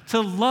them, to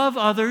love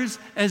others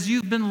as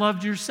you've been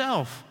loved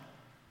yourself.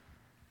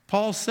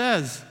 Paul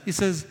says, he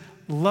says,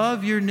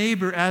 love your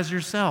neighbor as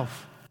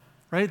yourself.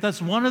 Right?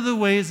 That's one of the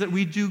ways that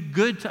we do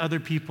good to other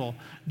people.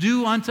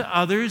 Do unto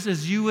others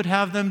as you would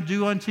have them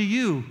do unto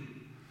you.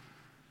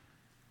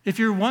 If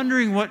you're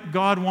wondering what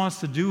God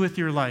wants to do with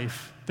your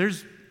life,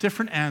 there's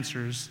different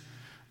answers.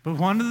 But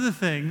one of the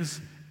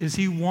things is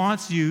he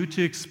wants you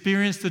to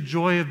experience the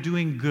joy of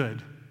doing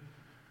good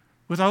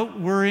without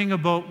worrying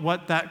about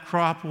what that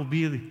crop will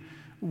be,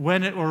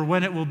 when it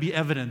will be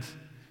evident.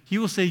 He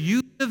will say,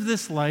 you live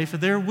this life,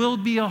 there will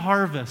be a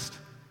harvest.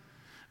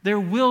 There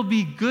will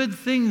be good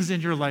things in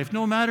your life,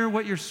 no matter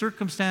what your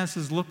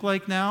circumstances look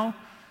like now.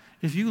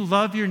 If you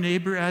love your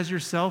neighbor as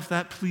yourself,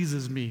 that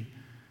pleases me.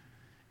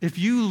 If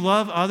you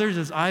love others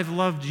as I've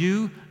loved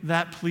you,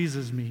 that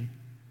pleases me.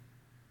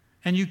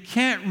 And you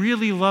can't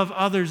really love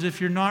others if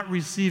you're not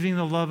receiving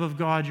the love of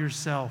God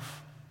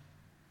yourself.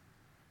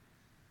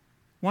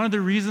 One of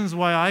the reasons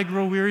why I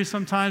grow weary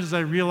sometimes is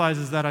I realize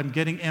is that I'm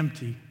getting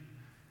empty.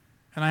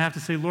 And I have to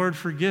say, Lord,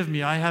 forgive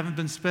me. I haven't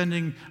been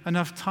spending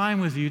enough time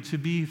with you to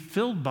be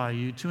filled by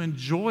you, to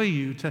enjoy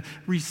you, to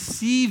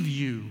receive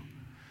you.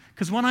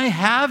 Because when I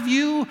have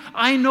you,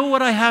 I know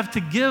what I have to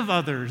give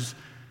others.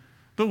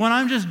 But when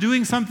I'm just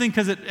doing something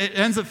because it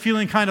ends up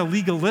feeling kind of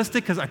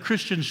legalistic, because a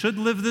Christian should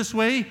live this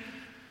way,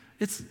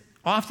 it's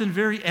often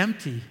very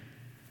empty.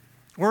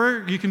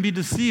 Or you can be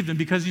deceived, and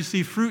because you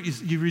see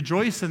fruit, you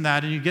rejoice in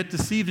that, and you get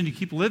deceived, and you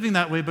keep living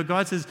that way. But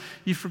God says,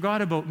 you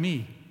forgot about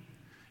me.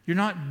 You're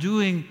not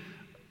doing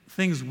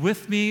things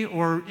with me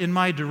or in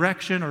my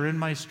direction or in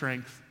my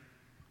strength.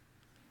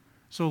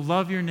 So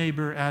love your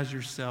neighbor as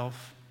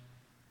yourself.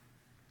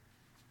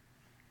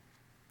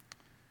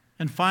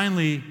 And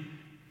finally,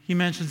 he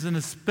mentions, and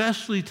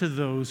especially to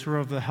those who are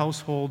of the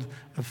household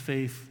of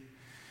faith.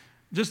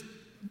 Just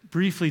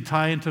briefly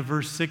tie into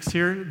verse 6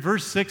 here.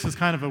 Verse 6 is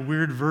kind of a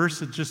weird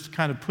verse. It's just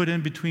kind of put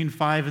in between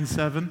 5 and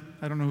 7.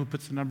 I don't know who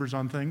puts the numbers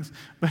on things,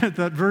 but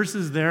that verse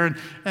is there,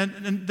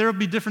 and there will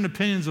be different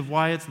opinions of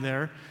why it's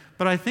there.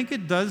 But I think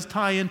it does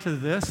tie into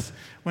this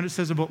when it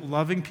says about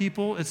loving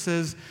people. It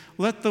says,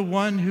 let the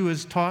one who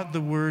is taught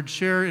the word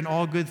share in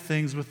all good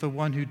things with the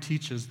one who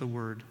teaches the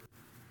word.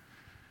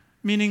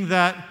 Meaning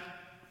that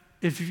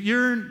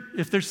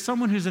if there's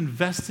someone who's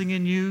investing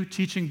in you,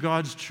 teaching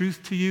God's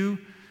truth to you,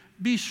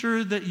 be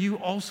sure that you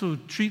also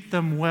treat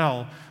them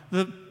well.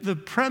 The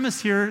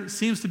premise here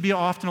seems to be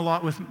often a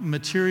lot with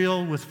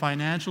material, with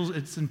financials.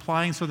 It's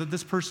implying so that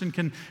this person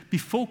can be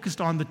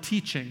focused on the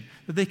teaching,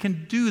 that they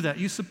can do that.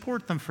 You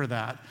support them for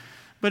that.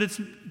 But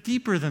it's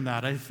deeper than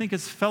that. I think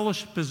it's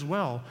fellowship as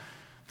well.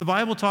 The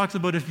Bible talks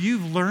about if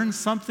you've learned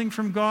something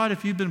from God,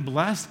 if you've been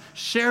blessed,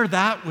 share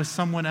that with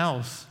someone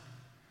else.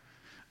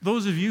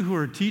 Those of you who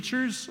are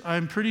teachers,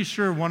 I'm pretty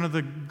sure one of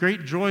the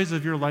great joys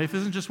of your life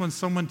isn't just when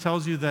someone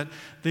tells you that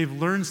they've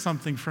learned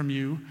something from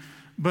you,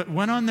 but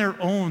when on their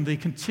own they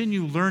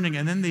continue learning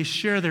and then they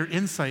share their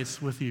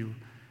insights with you.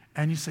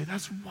 And you say,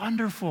 that's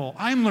wonderful.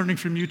 I'm learning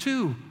from you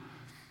too.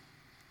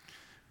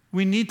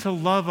 We need to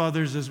love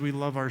others as we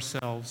love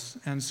ourselves.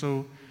 And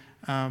so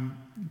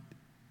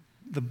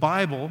the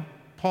Bible,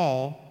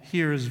 Paul,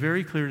 here is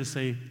very clear to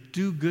say,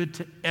 do good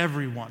to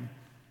everyone.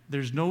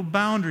 There's no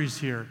boundaries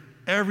here.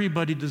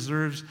 Everybody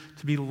deserves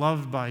to be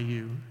loved by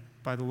you,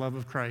 by the love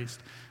of Christ.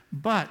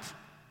 But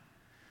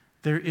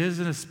there is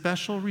a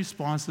special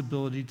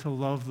responsibility to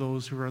love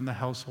those who are in the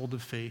household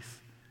of faith.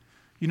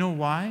 You know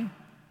why?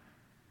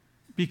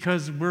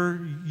 Because we're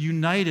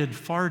united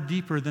far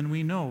deeper than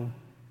we know.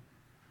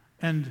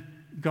 And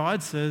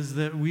God says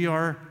that we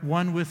are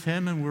one with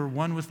Him and we're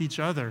one with each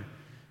other.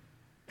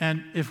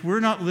 And if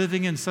we're not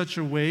living in such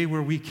a way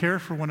where we care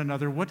for one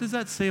another, what does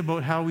that say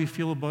about how we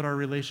feel about our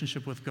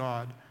relationship with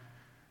God?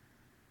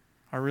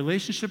 Our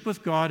relationship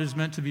with God is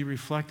meant to be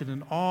reflected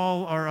in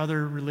all our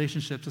other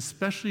relationships,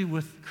 especially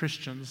with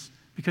Christians,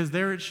 because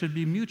there it should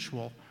be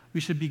mutual.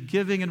 We should be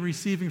giving and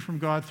receiving from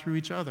God through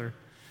each other.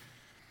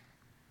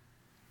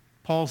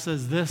 Paul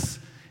says this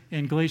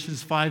in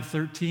Galatians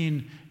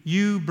 5:13,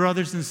 you,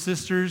 brothers and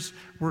sisters,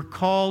 were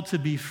called to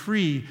be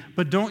free,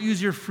 but don't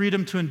use your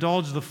freedom to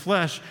indulge the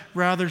flesh.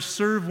 Rather,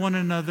 serve one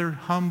another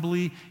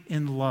humbly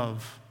in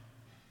love.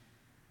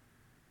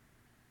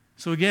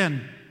 So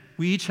again,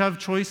 we each have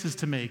choices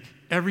to make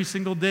every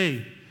single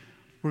day.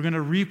 We're going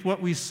to reap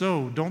what we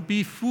sow. Don't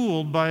be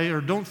fooled by,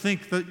 or don't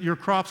think that your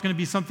crop's going to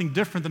be something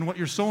different than what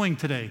you're sowing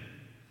today.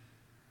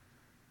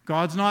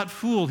 God's not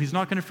fooled. He's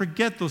not going to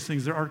forget those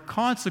things. There are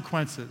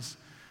consequences.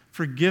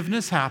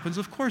 Forgiveness happens.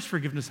 Of course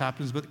forgiveness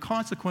happens, but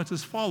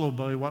consequences follow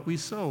by what we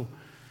sow.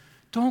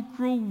 Don't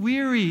grow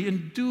weary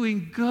in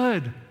doing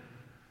good.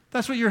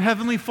 That's what your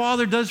Heavenly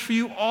Father does for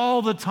you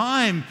all the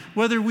time.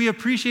 Whether we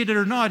appreciate it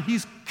or not,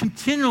 He's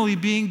continually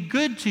being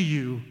good to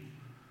you.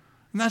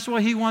 And that's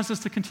why He wants us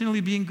to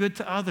continually being good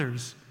to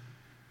others.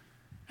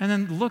 And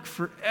then look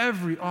for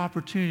every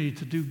opportunity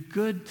to do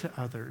good to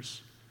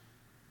others.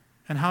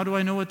 And how do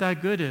I know what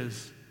that good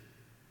is?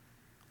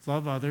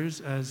 Love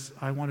others as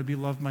I want to be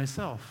loved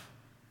myself.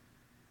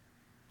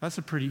 That's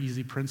a pretty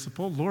easy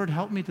principle. Lord,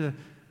 help me to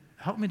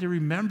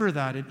remember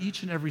that in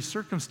each and every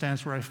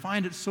circumstance where I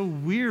find it so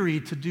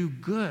weary to do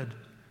good.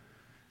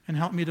 And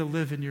help me to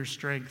live in your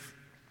strength.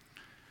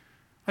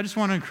 I just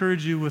want to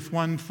encourage you with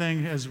one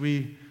thing as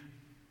we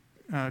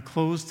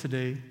close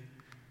today.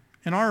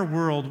 In our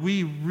world,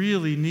 we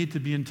really need to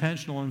be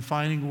intentional in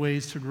finding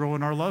ways to grow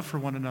in our love for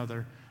one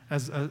another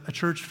as a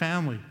church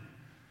family.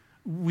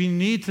 We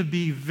need to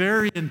be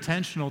very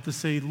intentional to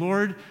say,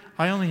 Lord,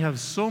 I only have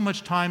so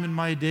much time in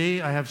my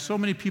day. I have so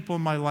many people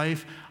in my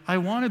life. I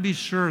want to be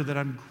sure that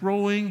I'm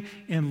growing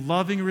in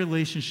loving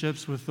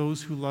relationships with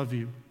those who love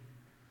you.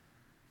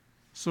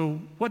 So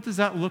what does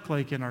that look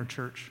like in our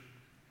church?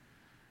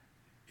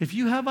 If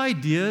you have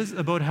ideas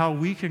about how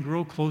we can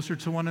grow closer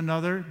to one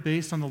another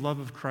based on the love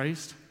of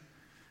Christ,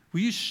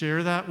 will you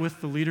share that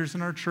with the leaders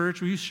in our church?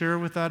 Will you share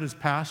with that as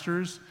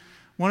pastors?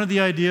 One of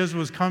the ideas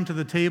was come to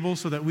the table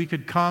so that we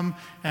could come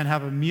and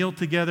have a meal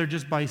together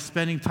just by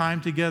spending time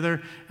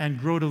together and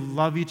grow to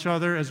love each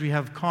other as we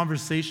have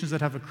conversations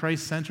that have a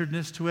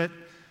Christ-centeredness to it.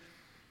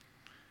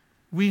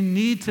 we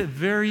need to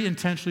very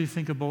intentionally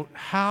think about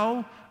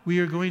how we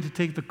are going to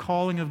take the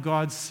calling of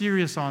God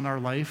serious on our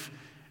life.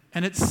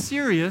 And it's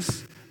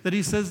serious that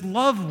he says,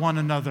 love one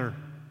another.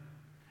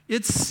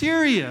 It's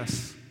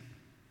serious.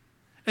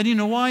 And you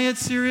know why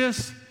it's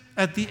serious?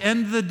 At the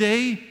end of the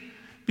day,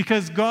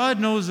 because God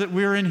knows that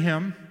we're in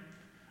him.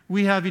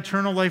 We have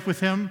eternal life with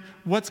him.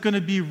 What's going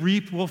to be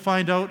reaped, we'll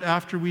find out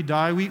after we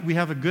die. We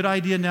have a good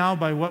idea now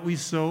by what we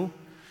sow.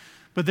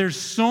 But there's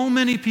so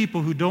many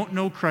people who don't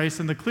know Christ,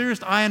 and the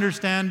clearest I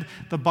understand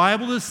the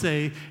Bible to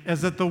say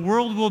is that the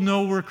world will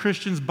know we're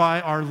Christians by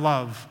our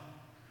love.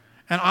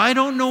 And I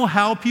don't know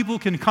how people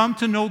can come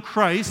to know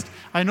Christ.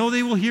 I know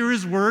they will hear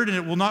his word and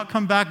it will not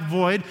come back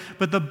void,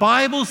 but the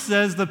Bible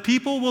says the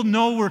people will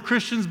know we're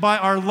Christians by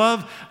our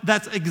love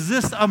that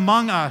exists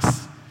among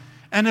us.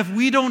 And if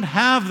we don't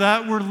have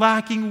that, we're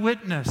lacking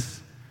witness.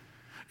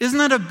 Isn't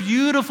that a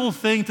beautiful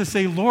thing to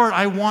say, Lord,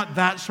 I want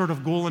that sort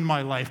of goal in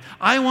my life.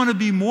 I want to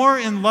be more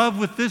in love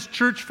with this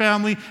church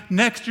family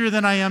next year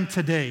than I am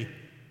today.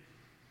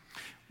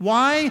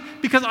 Why?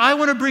 Because I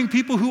want to bring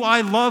people who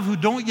I love who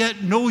don't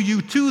yet know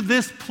you to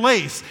this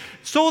place.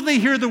 So they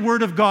hear the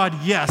word of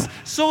God, yes.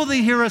 So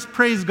they hear us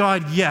praise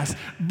God, yes.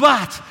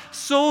 But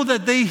so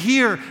that they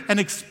hear and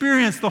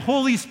experience the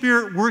Holy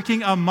Spirit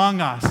working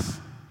among us.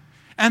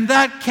 And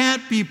that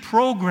can't be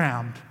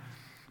programmed,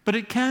 but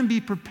it can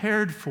be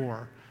prepared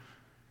for.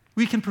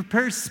 We can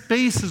prepare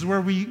spaces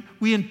where we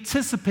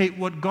anticipate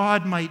what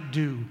God might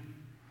do.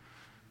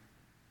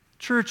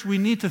 Church, we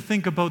need to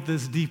think about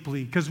this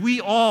deeply because we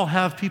all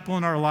have people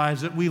in our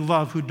lives that we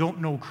love who don't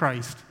know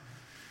Christ.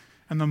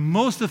 And the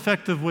most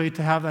effective way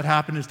to have that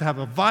happen is to have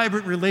a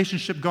vibrant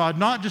relationship with God,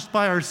 not just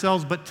by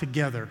ourselves, but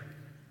together.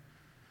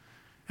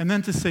 And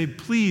then to say,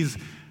 please,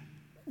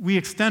 we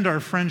extend our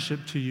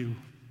friendship to you.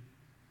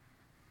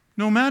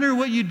 No matter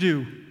what you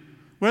do,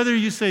 whether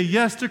you say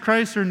yes to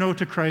Christ or no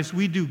to Christ,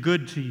 we do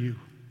good to you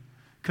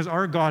because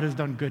our God has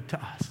done good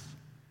to us.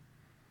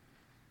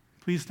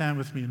 Please stand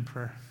with me in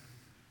prayer.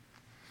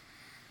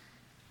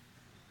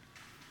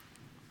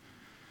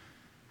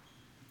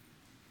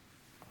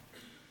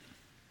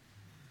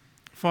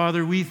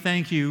 Father, we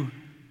thank you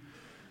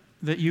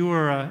that you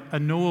are a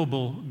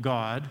knowable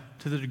God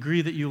to the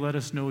degree that you let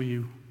us know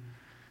you.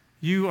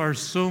 You are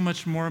so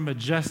much more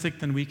majestic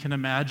than we can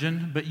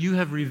imagine, but you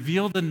have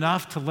revealed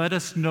enough to let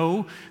us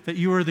know that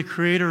you are the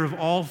creator of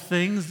all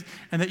things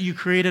and that you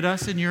created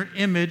us in your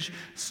image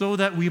so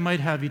that we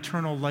might have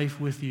eternal life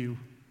with you.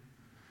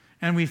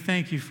 And we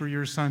thank you for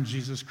your Son,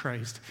 Jesus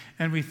Christ.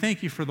 And we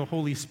thank you for the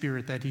Holy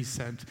Spirit that he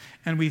sent.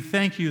 And we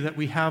thank you that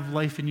we have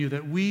life in you,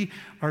 that we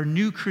are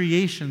new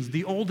creations.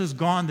 The old is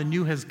gone, the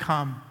new has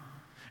come.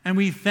 And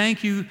we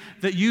thank you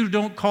that you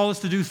don't call us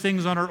to do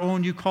things on our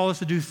own. You call us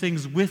to do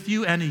things with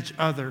you and each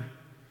other.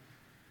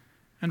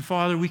 And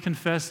Father, we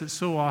confess that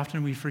so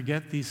often we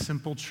forget these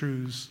simple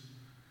truths.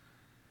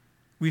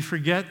 We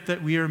forget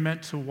that we are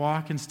meant to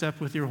walk in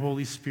step with your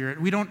Holy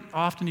Spirit. We don't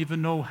often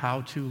even know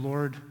how to,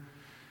 Lord.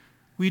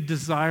 We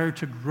desire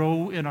to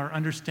grow in our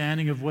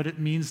understanding of what it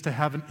means to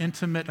have an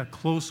intimate, a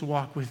close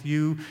walk with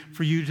you,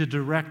 for you to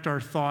direct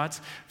our thoughts,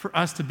 for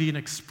us to be an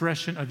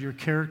expression of your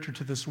character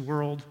to this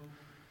world.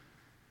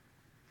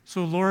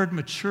 So, Lord,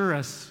 mature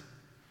us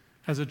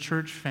as a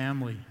church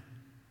family.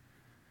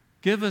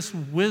 Give us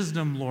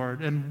wisdom,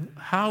 Lord, and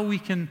how we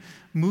can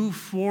move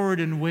forward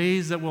in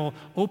ways that will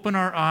open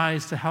our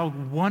eyes to how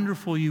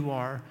wonderful you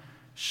are.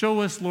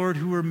 Show us, Lord,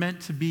 who we're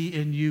meant to be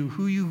in you,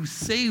 who you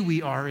say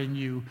we are in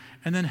you,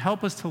 and then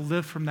help us to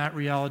live from that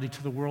reality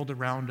to the world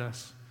around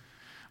us.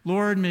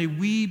 Lord, may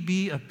we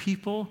be a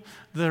people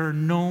that are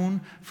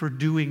known for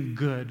doing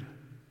good.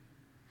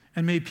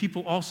 And may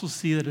people also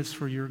see that it's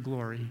for your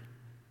glory.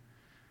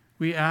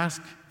 We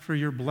ask for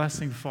your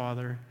blessing,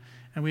 Father,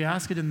 and we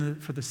ask it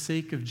for the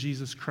sake of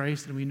Jesus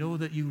Christ, and we know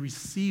that you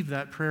receive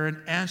that prayer and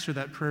answer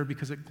that prayer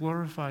because it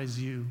glorifies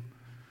you.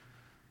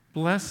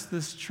 Bless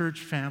this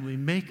church family.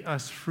 Make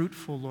us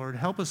fruitful, Lord.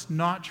 Help us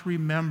not to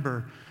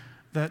remember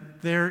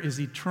that there is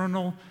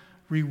eternal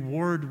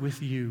reward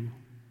with you.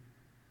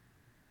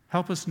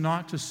 Help us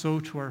not to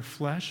sow to our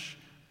flesh,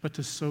 but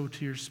to sow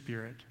to your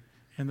spirit.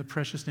 In the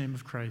precious name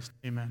of Christ,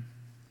 amen.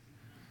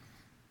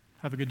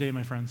 Have a good day,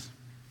 my friends.